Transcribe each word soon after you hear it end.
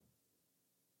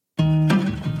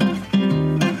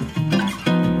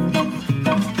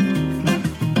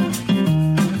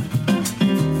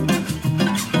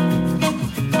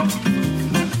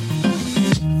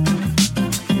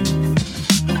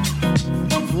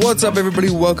What's up,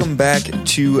 everybody? Welcome back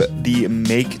to the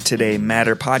Make Today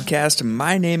Matter podcast.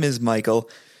 My name is Michael.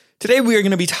 Today we are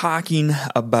going to be talking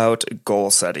about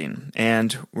goal setting,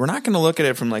 and we're not going to look at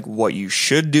it from like what you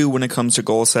should do when it comes to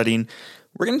goal setting.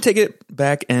 We're going to take it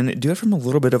back and do it from a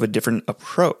little bit of a different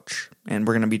approach, and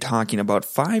we're going to be talking about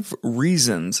 5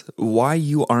 reasons why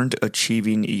you aren't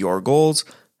achieving your goals,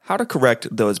 how to correct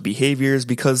those behaviors,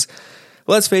 because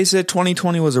let's face it,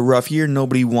 2020 was a rough year.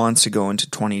 Nobody wants to go into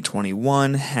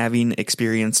 2021 having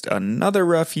experienced another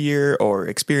rough year or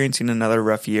experiencing another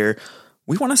rough year.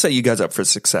 We want to set you guys up for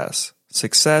success.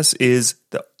 Success is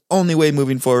the only way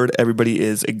moving forward. Everybody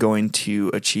is going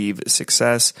to achieve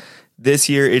success. This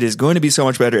year, it is going to be so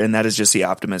much better, and that is just the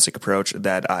optimistic approach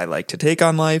that I like to take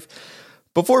on life.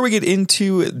 Before we get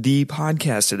into the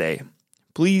podcast today,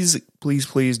 please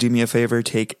do me a favor.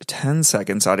 Take 10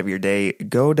 seconds out of your day.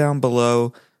 Go down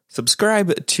below,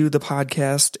 subscribe to the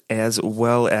podcast, as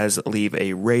well as leave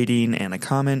a rating and a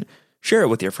comment. Share it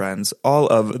with your friends. All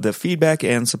of the feedback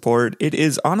and support, it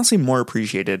is honestly more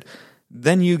appreciated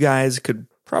than you guys could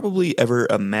probably ever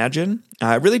imagine.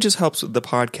 It really just helps the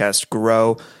podcast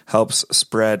grow, helps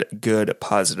spread good,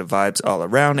 positive vibes all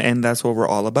around, and that's what we're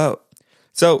all about.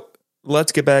 So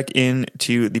let's get back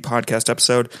into the podcast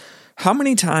episode. How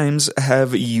many times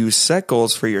have you set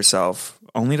goals for yourself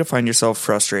only to find yourself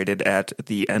frustrated at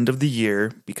the end of the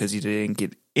year because you didn't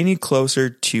get any closer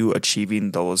to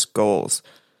achieving those goals?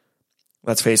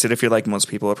 Let's face it, if you're like most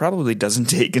people, it probably doesn't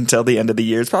take until the end of the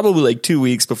year. It's probably like 2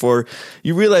 weeks before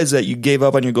you realize that you gave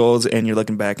up on your goals and you're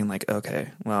looking back and like, okay,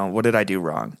 well, what did I do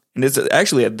wrong? And it's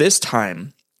actually at this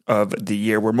time of the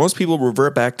year where most people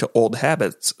revert back to old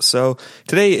habits. So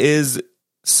today is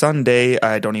Sunday.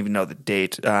 I don't even know the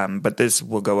date, but this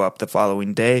will go up the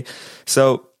following day.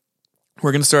 So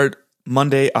we're going to start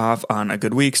Monday off on a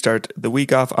good week, start the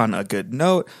week off on a good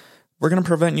note. We're going to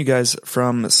prevent you guys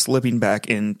from slipping back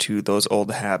into those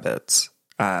old habits.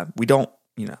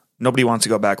 Nobody wants to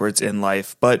go backwards in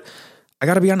life, but I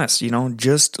got to be honest,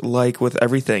 just like with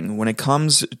everything, when it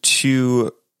comes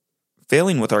to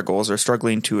failing with our goals or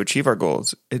struggling to achieve our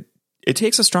goals, it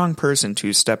takes a strong person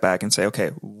to step back and say, okay,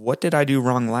 what did I do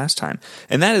wrong last time?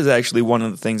 And that is actually one of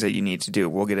the things that you need to do.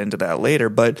 We'll get into that later,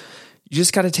 but you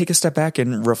just got to take a step back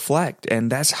and reflect.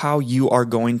 And that's how you are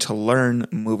going to learn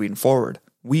moving forward.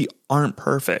 We aren't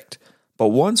perfect, but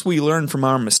once we learn from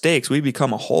our mistakes, we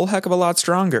become a whole heck of a lot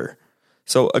stronger.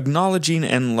 So acknowledging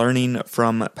and learning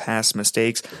from past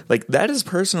mistakes, like that is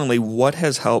personally what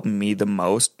has helped me the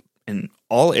most in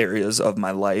all areas of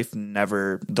my life,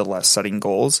 nevertheless setting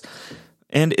goals.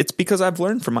 And it's because I've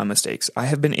learned from my mistakes. I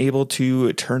have been able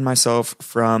to turn myself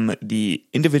from the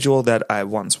individual that I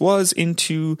once was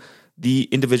into the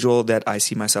individual that I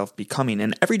see myself becoming.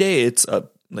 And every day it's a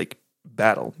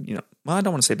battle, Well, I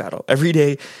don't want to say battle. Every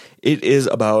day it is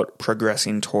about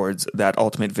progressing towards that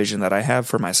ultimate vision that I have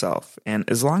for myself. And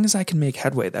as long as I can make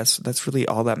headway, that's really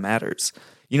all that matters.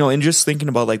 And just thinking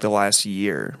about like the last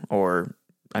year, or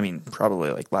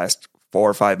probably like last 4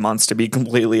 or 5 months, to be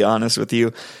completely honest with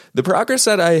you, the progress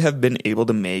that I have been able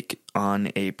to make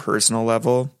on a personal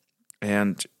level,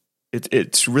 and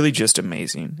it's really just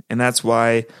amazing. And that's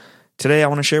why today I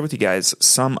want to share with you guys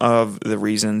some of the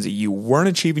reasons you weren't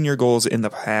achieving your goals in the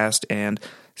past and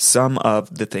some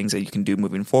of the things that you can do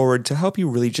moving forward to help you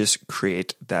really just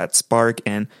create that spark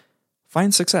and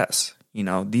find success.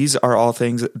 These are all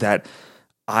things that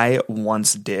I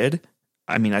once did.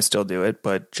 I still do it,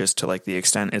 but just to like the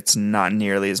extent it's not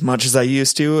nearly as much as I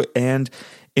used to. And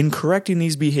in correcting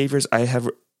these behaviors, I have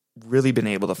really been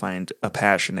able to find a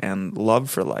passion and love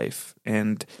for life.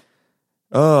 And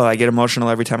I get emotional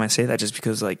every time I say that, just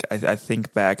because I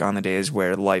think back on the days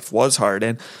where life was hard,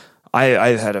 and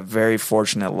I've had a very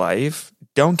fortunate life.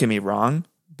 Don't get me wrong,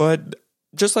 but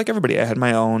just like everybody, I had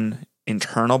my own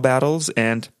internal battles,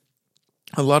 and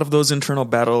a lot of those internal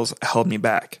battles held me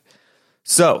back.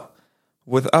 So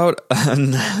without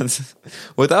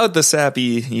the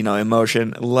sappy,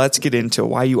 emotion, let's get into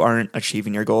why you aren't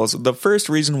achieving your goals. The first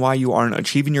reason why you aren't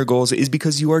achieving your goals is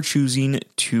because you are choosing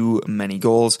too many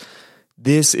goals.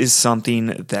 This is something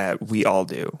that we all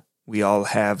do. We all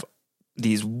have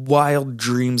these wild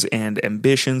dreams and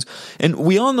ambitions, and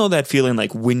we all know that feeling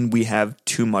like when we have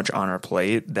too much on our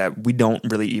plate that we don't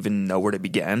really even know where to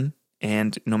begin.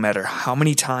 And no matter how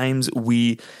many times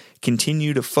we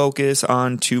continue to focus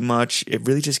on too much, it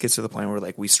really just gets to the point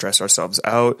where we stress ourselves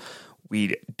out.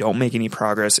 We don't make any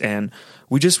progress, and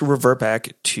we just revert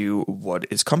back to what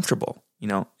is comfortable.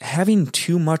 Having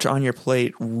too much on your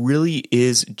plate really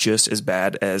is just as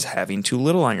bad as having too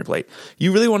little on your plate.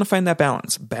 You really want to find that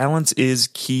balance. Balance is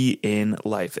key in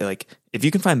life. If you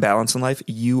can find balance in life,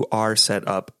 you are set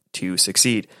up to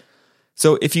succeed.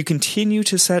 So if you continue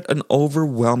to set an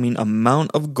overwhelming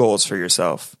amount of goals for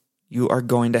yourself, you are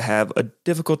going to have a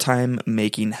difficult time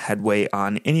making headway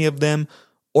on any of them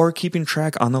or keeping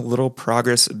track on the little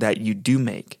progress that you do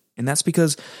make. And that's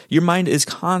because your mind is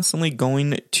constantly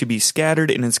going to be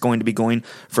scattered, and it's going to be going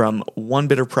from one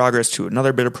bit of progress to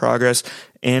another bit of progress.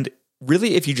 And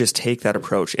really, if you just take that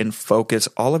approach and focus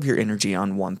all of your energy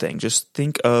on one thing, just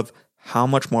think of how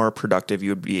much more productive you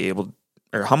would be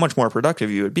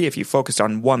if you focused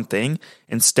on one thing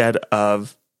instead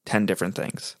of 10 different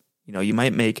things. You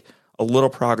might make a little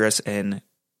progress in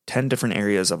 10 different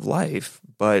areas of life,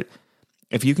 but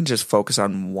if you can just focus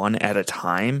on one at a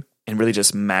time and really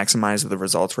just maximize the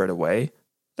results right away,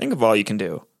 think of all you can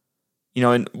do.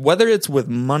 And whether it's with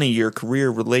money, your career,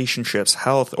 relationships,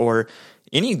 health, or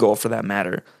any goal for that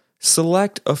matter,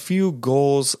 select a few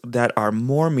goals that are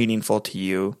more meaningful to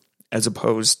you as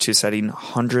opposed to setting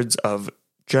hundreds of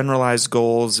generalized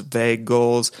goals, vague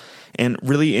goals, and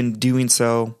really in doing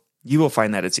so, you will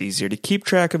find that it's easier to keep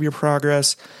track of your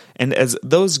progress, and as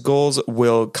those goals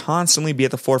will constantly be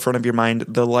at the forefront of your mind,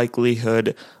 the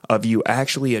likelihood of you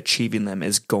actually achieving them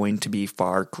is going to be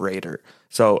far greater.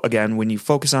 So again, when you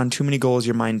focus on too many goals,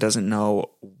 your mind doesn't know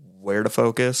where to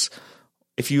focus.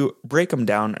 If you break them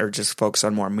down or just focus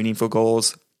on more meaningful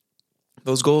goals,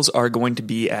 those goals are going to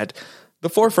be at the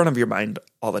forefront of your mind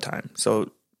all the time. So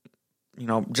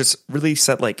just really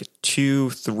set like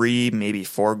 2, 3, maybe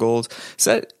 4 goals.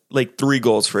 Set like 3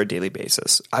 goals for a daily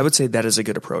basis. I would say that is a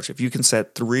good approach. If you can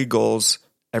set 3 goals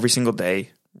every single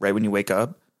day, right when you wake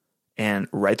up, and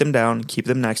write them down, keep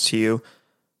them next to you,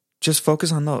 just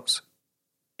focus on those.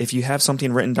 If you have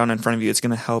something written down in front of you, it's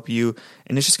going to help you,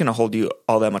 and it's just going to hold you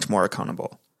all that much more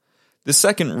accountable. The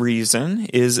second reason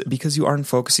is because you aren't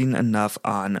focusing enough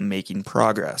on making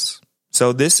progress.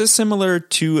 So this is similar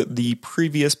to the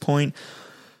previous point,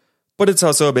 but it's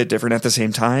also a bit different at the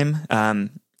same time.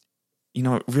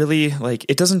 Really,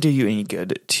 it doesn't do you any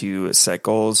good to set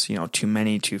goals, too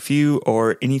many, too few,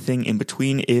 or anything in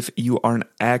between if you aren't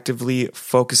actively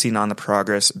focusing on the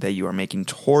progress that you are making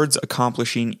towards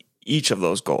accomplishing each of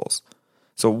those goals.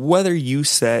 So whether you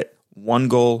set 1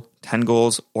 goal, 10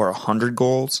 goals, or 100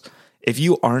 goals, if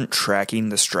you aren't tracking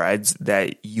the strides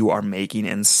that you are making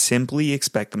and simply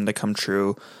expect them to come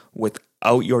true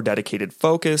without your dedicated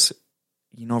focus,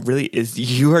 you are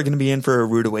going to be in for a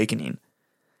rude awakening.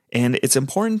 And it's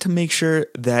important to make sure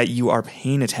that you are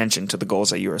paying attention to the goals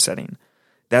that you are setting.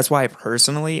 That's why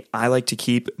personally, I like to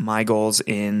keep my goals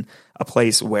in a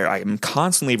place where I am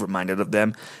constantly reminded of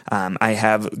them. I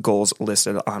have goals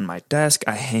listed on my desk.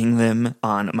 I hang them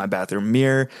on my bathroom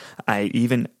mirror. I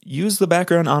even use the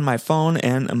background on my phone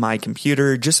and my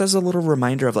computer just as a little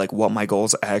reminder of what my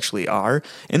goals actually are.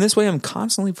 And this way I'm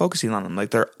constantly focusing on them.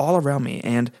 They're all around me.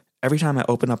 And every time I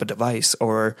open up a device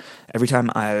or every time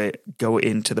I go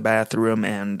into the bathroom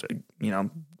and,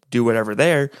 do whatever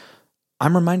there,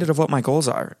 I'm reminded of what my goals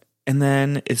are. And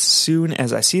then as soon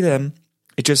as I see them,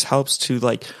 it just helps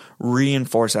to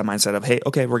reinforce that mindset of, hey,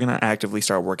 okay, we're going to actively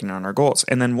start working on our goals.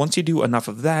 And then once you do enough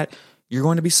of that, you're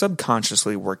going to be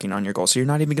subconsciously working on your goals. So you're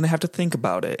not even going to have to think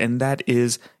about it. And that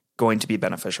is going to be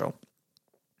beneficial.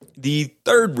 The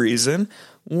third reason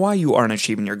why you aren't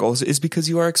achieving your goals is because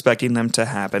you are expecting them to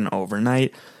happen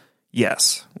overnight.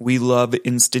 Yes, we love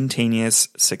instantaneous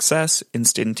success,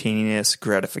 instantaneous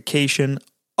gratification,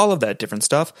 all of that different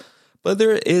stuff. But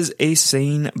there is a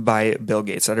saying by Bill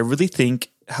Gates that I really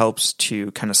think helps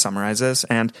to kind of summarize this.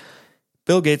 And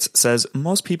Bill Gates says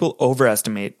most people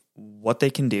overestimate what they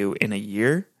can do in a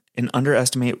year and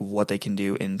underestimate what they can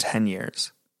do in 10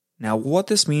 years. Now, what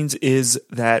this means is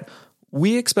that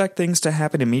we expect things to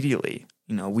happen immediately.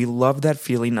 We love that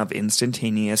feeling of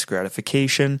instantaneous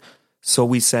gratification. So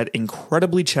we set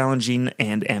incredibly challenging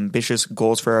and ambitious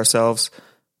goals for ourselves.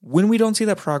 When we don't see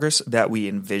that progress that we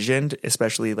envisioned,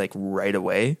 especially right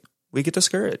away, we get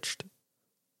discouraged.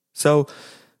 So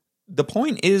the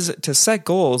point is to set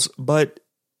goals, but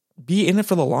be in it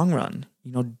for the long run.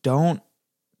 Don't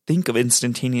think of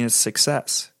instantaneous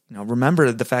success.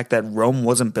 Remember the fact that Rome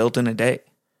wasn't built in a day.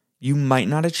 You might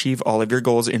not achieve all of your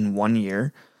goals in 1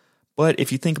 year, but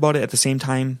if you think about it at the same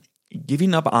time,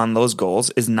 giving up on those goals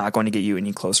is not going to get you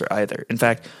any closer either. In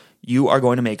fact, you are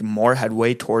going to make more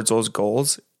headway towards those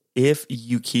goals if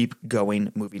you keep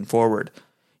moving forward.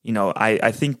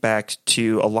 I think back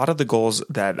to a lot of the goals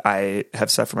that I have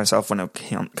set for myself when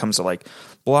it comes to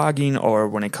blogging or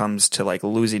when it comes to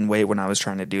losing weight when I was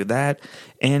trying to do that.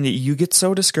 And you get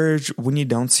so discouraged when you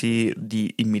don't see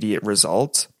the immediate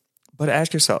results. But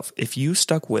ask yourself, if you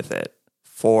stuck with it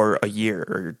for a year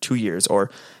or 2 years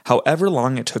or however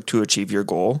long it took to achieve your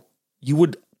goal, you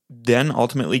would then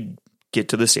ultimately get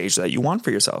to the stage that you want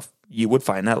for yourself. You would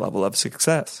find that level of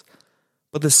success.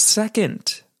 But the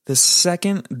second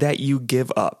that you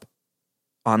give up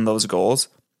on those goals,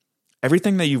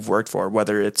 everything that you've worked for,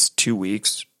 whether it's 2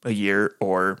 weeks, a year,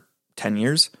 or 10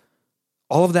 years,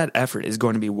 all of that effort is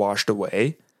going to be washed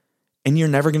away, and you're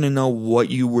never going to know what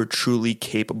you were truly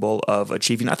capable of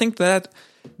achieving. I think that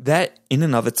in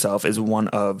and of itself is one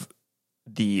of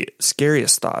the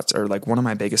scariest thoughts, or like one of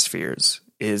my biggest fears,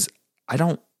 is I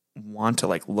don't want to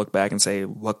like look back and say,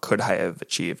 what could I have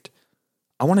achieved?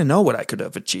 I want to know what I could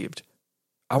have achieved.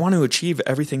 I want to achieve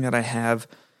everything that I have,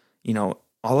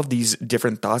 all of these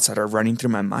different thoughts that are running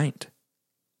through my mind.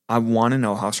 I want to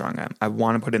know how strong I am. I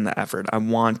want to put in the effort. I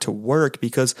want to work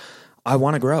because I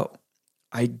want to grow.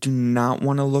 I do not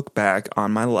want to look back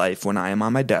on my life when I am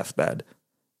on my deathbed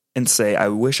and say, I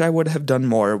wish I would have done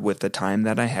more with the time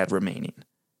that I had remaining.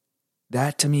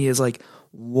 That to me is like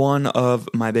one of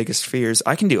my biggest fears.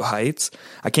 I can do heights.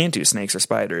 I can't do snakes or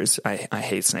spiders. I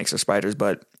hate snakes or spiders.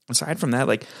 But aside from that,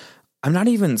 like, I'm not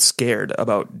even scared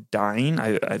about dying.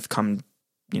 I've come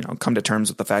to terms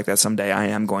with the fact that someday I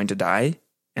am going to die,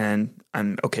 and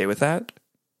I'm okay with that.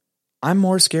 I'm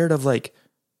more scared of like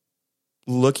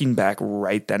looking back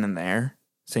right then and there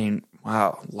saying,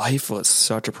 wow, life was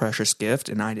such a precious gift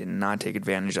and I did not take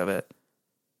advantage of it.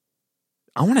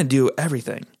 I want to do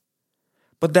everything.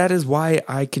 But that is why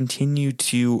I continue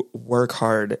to work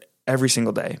hard every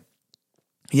single day.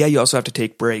 Yeah, you also have to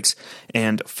take breaks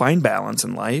and find balance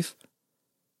in life.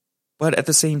 But at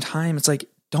the same time, it's like,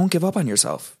 don't give up on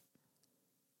yourself.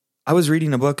 I was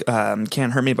reading a book,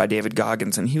 Can't Hurt Me by David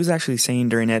Goggins, and he was actually saying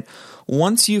during it,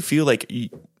 once you feel like, he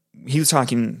was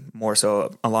talking more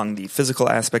so along the physical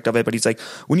aspect of it, but he's like,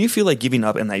 when you feel like giving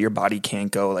up and that your body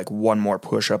can't go like one more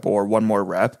push-up or one more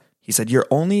rep, he said, you're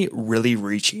only really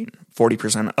reaching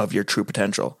 40% of your true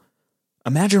potential.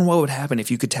 Imagine what would happen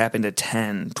if you could tap into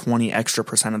 10, 20 extra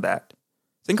percent of that.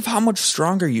 Think of how much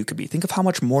stronger you could be. Think of how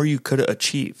much more you could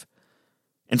achieve.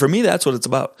 And for me, that's what it's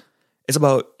about. It's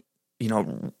about,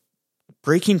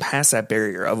 breaking past that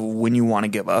barrier of when you want to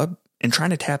give up and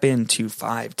trying to tap into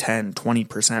 5, 10,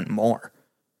 20% more.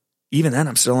 Even then,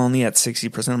 I'm still only at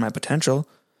 60% of my potential.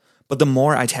 But the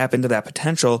more I tap into that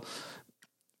potential,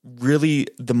 really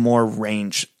the more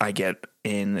range I get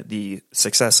in the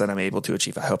success that I'm able to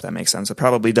achieve. I hope that makes sense. It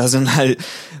probably doesn't.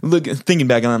 Thinking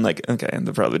back on it, I'm like, okay,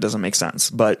 that probably doesn't make sense.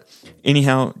 But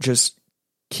anyhow, just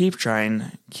keep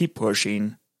trying, keep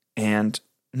pushing, and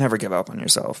never give up on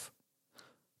yourself.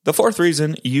 The fourth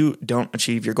reason you don't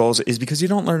achieve your goals is because you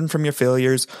don't learn from your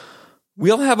failures.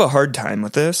 We all have a hard time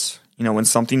with this. When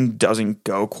something doesn't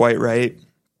go quite right,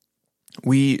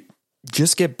 we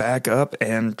just get back up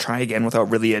and try again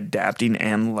without really adapting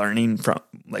and learning from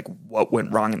like what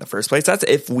went wrong in the first place. That's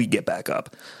if we get back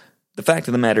up. The fact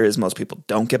of the matter is most people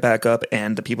don't get back up,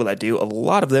 and the people that do, a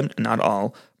lot of them, not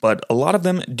all, but a lot of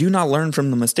them do not learn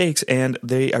from the mistakes, and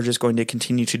they are just going to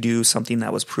continue to do something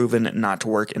that was proven not to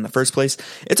work in the first place.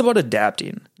 It's about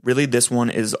adapting. Really, this one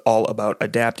is all about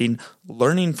adapting,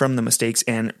 learning from the mistakes,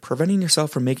 and preventing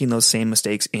yourself from making those same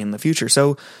mistakes in the future.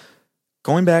 So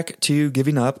going back to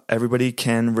giving up, everybody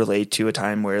can relate to a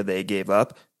time where they gave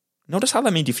up. Notice how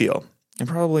that made you feel. It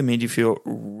probably made you feel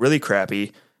really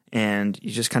crappy, and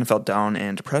you just kind of felt down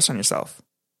and depressed on yourself.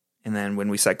 And then when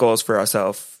we set goals for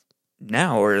ourselves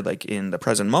now, or like in the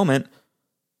present moment,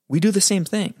 we do the same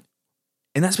thing.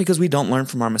 And that's because we don't learn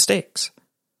from our mistakes.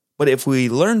 But if we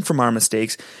learn from our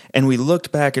mistakes and we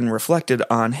looked back and reflected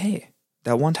on, hey,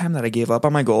 that one time that I gave up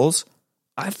on my goals,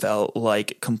 I felt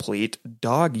like complete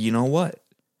dog. You know what?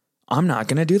 I'm not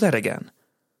going to do that again.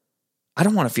 I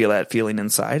don't want to feel that feeling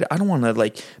inside. I don't want to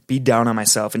like be down on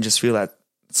myself and just feel that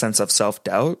sense of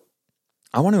self-doubt.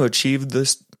 I want to achieve the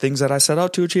things that I set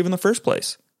out to achieve in the first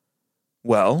place.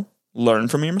 Well, learn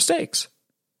from your mistakes.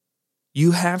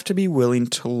 You have to be willing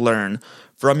to learn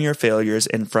from your failures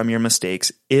and from your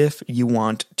mistakes if you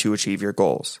want to achieve your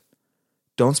goals.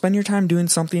 Don't spend your time doing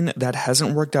something that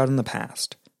hasn't worked out in the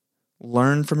past.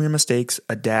 Learn from your mistakes,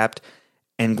 adapt,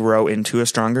 and grow into a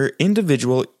stronger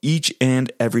individual each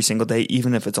and every single day,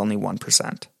 even if it's only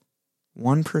 1%.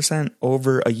 1%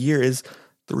 over a year is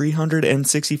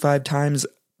 365 times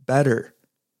better.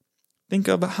 Think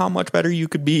of how much better you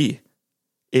could be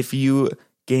if you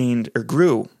gained or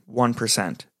grew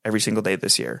 1% every single day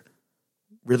this year.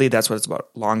 Really, that's what it's about.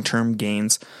 Long-term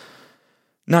gains,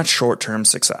 not short-term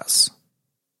success.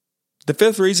 The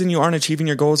fifth reason you aren't achieving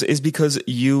your goals is because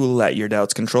you let your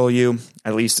doubts control you.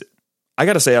 At least, I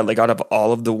gotta say, like out of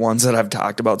all of the ones that I've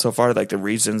talked about so far, like the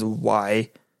reasons why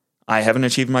I haven't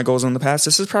achieved my goals in the past,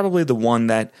 this is probably the one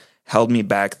that held me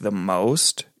back the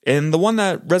most and the one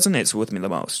that resonates with me the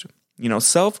most.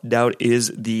 Self-doubt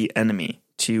is the enemy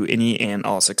to any and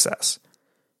all success.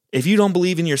 If you don't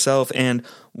believe in yourself and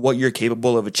what you're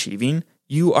capable of achieving,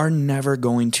 you are never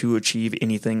going to achieve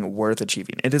anything worth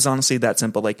achieving. It is honestly that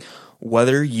simple. Like,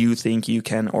 whether you think you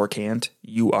can or can't,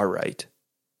 you are right.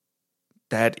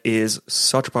 That is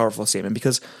such a powerful statement,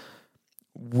 because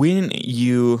when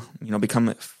you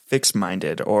become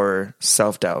fixed-minded or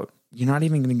self-doubt, you're not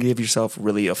even going to give yourself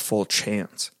really a full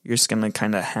chance. You're just going to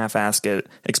kind of half-ask it,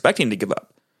 expecting to give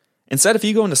up. Instead, if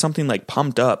you go into something like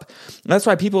pumped up, that's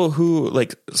why people who,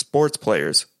 like sports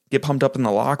players, get pumped up in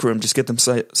the locker room, just get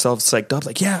themselves psyched up,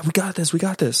 like, yeah, we got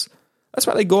this. That's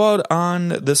why they go out on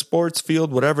the sports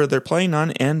field, whatever they're playing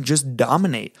on, and just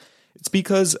dominate. It's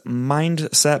because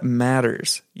mindset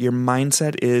matters. Your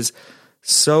mindset is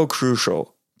so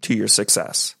crucial to your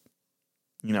success.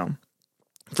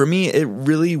 For me, it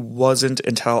really wasn't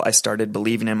until I started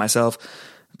believing in myself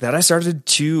that I started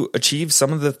to achieve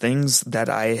some of the things that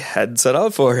I had set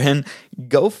out for. And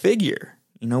go figure.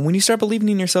 When you start believing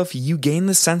in yourself, you gain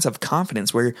this sense of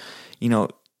confidence where, you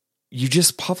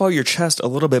just puff out your chest a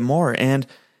little bit more, and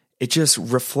it just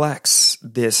reflects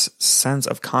this sense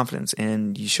of confidence.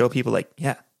 And you show people like,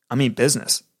 yeah, I mean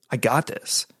business. I got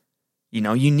this. You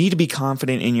need to be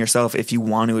confident in yourself if you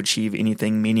want to achieve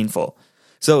anything meaningful.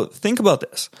 So think about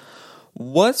this.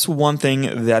 What's one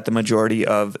thing that the majority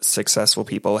of successful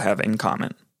people have in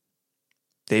common?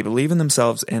 They believe in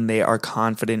themselves and they are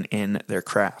confident in their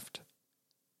craft.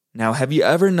 Now, have you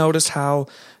ever noticed how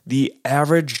the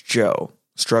average Joe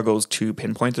struggles to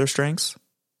pinpoint their strengths?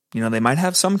 They might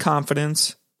have some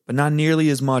confidence, but not nearly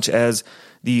as much as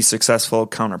the successful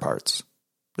counterparts.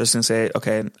 They're just going to say,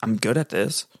 okay, I'm good at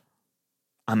this.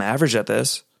 I'm average at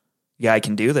this. Yeah, I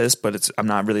can do this, but I'm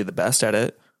not really the best at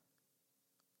it.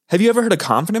 Have you ever heard a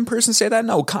confident person say that?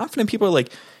 No, confident people are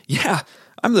like, yeah,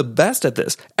 I'm the best at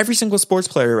this. Every single sports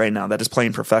player right now that is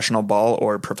playing professional ball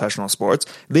or professional sports,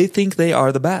 they think they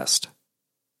are the best.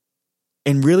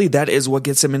 And really, that is what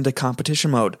gets them into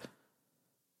competition mode.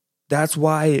 That's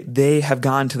why they have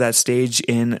gotten to that stage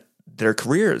in their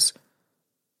careers.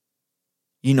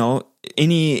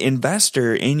 Any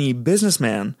investor, any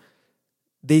businessman,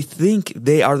 they think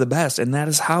they are the best, and that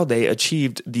is how they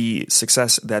achieved the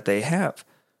success that they have.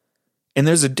 And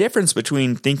there's a difference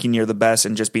between thinking you're the best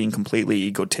and just being completely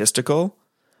egotistical.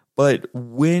 But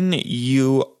when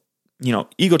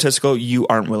egotistical, you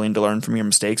aren't willing to learn from your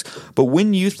mistakes. But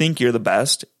when you think you're the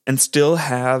best and still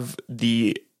have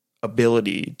the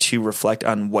ability to reflect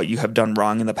on what you have done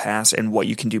wrong in the past and what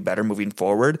you can do better moving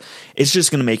forward, it's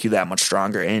just going to make you that much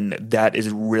stronger. And that is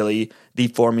really the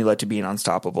formula to being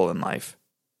unstoppable in life.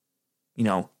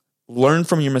 Learn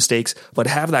from your mistakes, but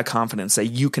have that confidence that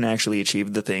you can actually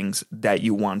achieve the things that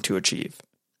you want to achieve.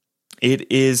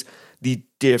 It is the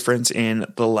difference in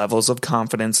the levels of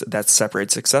confidence that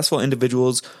separates successful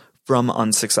individuals from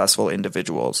unsuccessful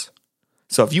individuals.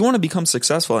 So if you want to become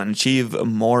successful and achieve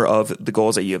more of the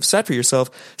goals that you have set for yourself,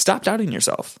 stop doubting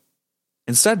yourself.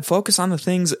 Instead, focus on the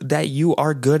things that you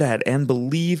are good at and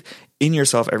believe in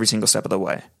yourself every single step of the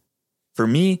way. For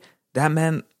me, that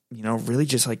meant, really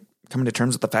just like coming to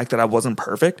terms with the fact that I wasn't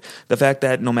perfect. The fact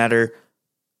that no matter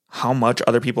how much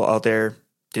other people out there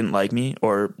didn't like me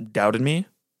or doubted me,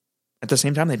 at the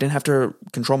same time, they didn't have to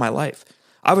control my life.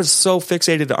 I was so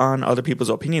fixated on other people's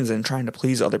opinions and trying to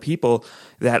please other people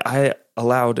that I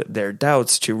allowed their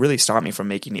doubts to really stop me from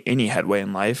making any headway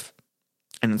in life.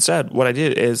 And instead, what I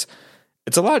did is,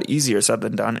 it's a lot easier said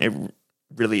than done. It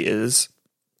really is.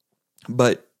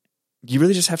 But you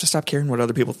really just have to stop caring what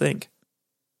other people think.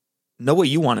 Know what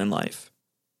you want in life.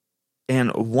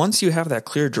 And once you have that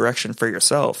clear direction for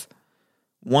yourself,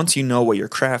 once you know what your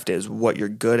craft is, what you're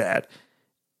good at,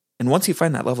 and once you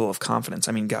find that level of confidence,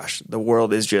 I mean, gosh, the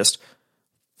world is just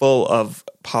full of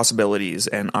possibilities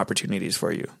and opportunities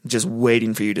for you, just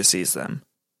waiting for you to seize them.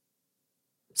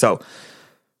 So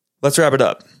let's wrap it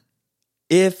up.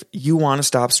 If you want to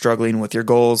stop struggling with your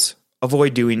goals,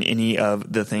 avoid doing any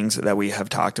of the things that we have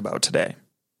talked about today.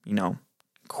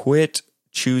 Quit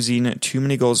choosing too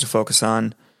many goals to focus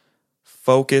on.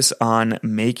 Focus on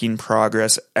making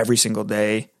progress every single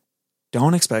day.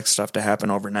 Don't expect stuff to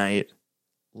happen overnight.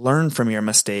 Learn from your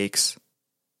mistakes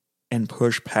and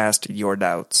push past your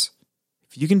doubts.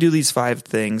 If you can do these 5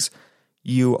 things,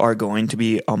 you are going to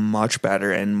be a much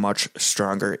better and much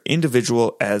stronger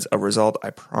individual as a result.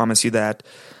 I promise you that.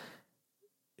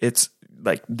 It's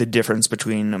like the difference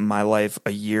between my life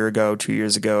a year ago, 2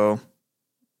 years ago.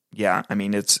 Yeah, I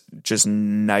mean, it's just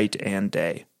night and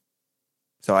day.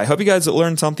 So I hope you guys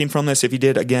learned something from this. If you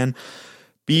did, again,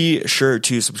 be sure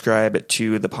to subscribe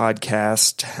to the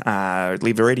podcast.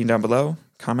 Leave a rating down below.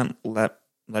 comment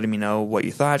letting me know what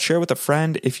you thought. Share with a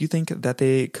friend if you think that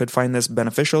they could find this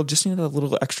beneficial. Just need a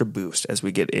little extra boost as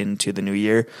we get into the new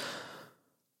year.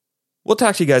 We'll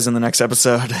talk to you guys in the next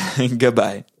episode.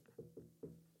 Goodbye.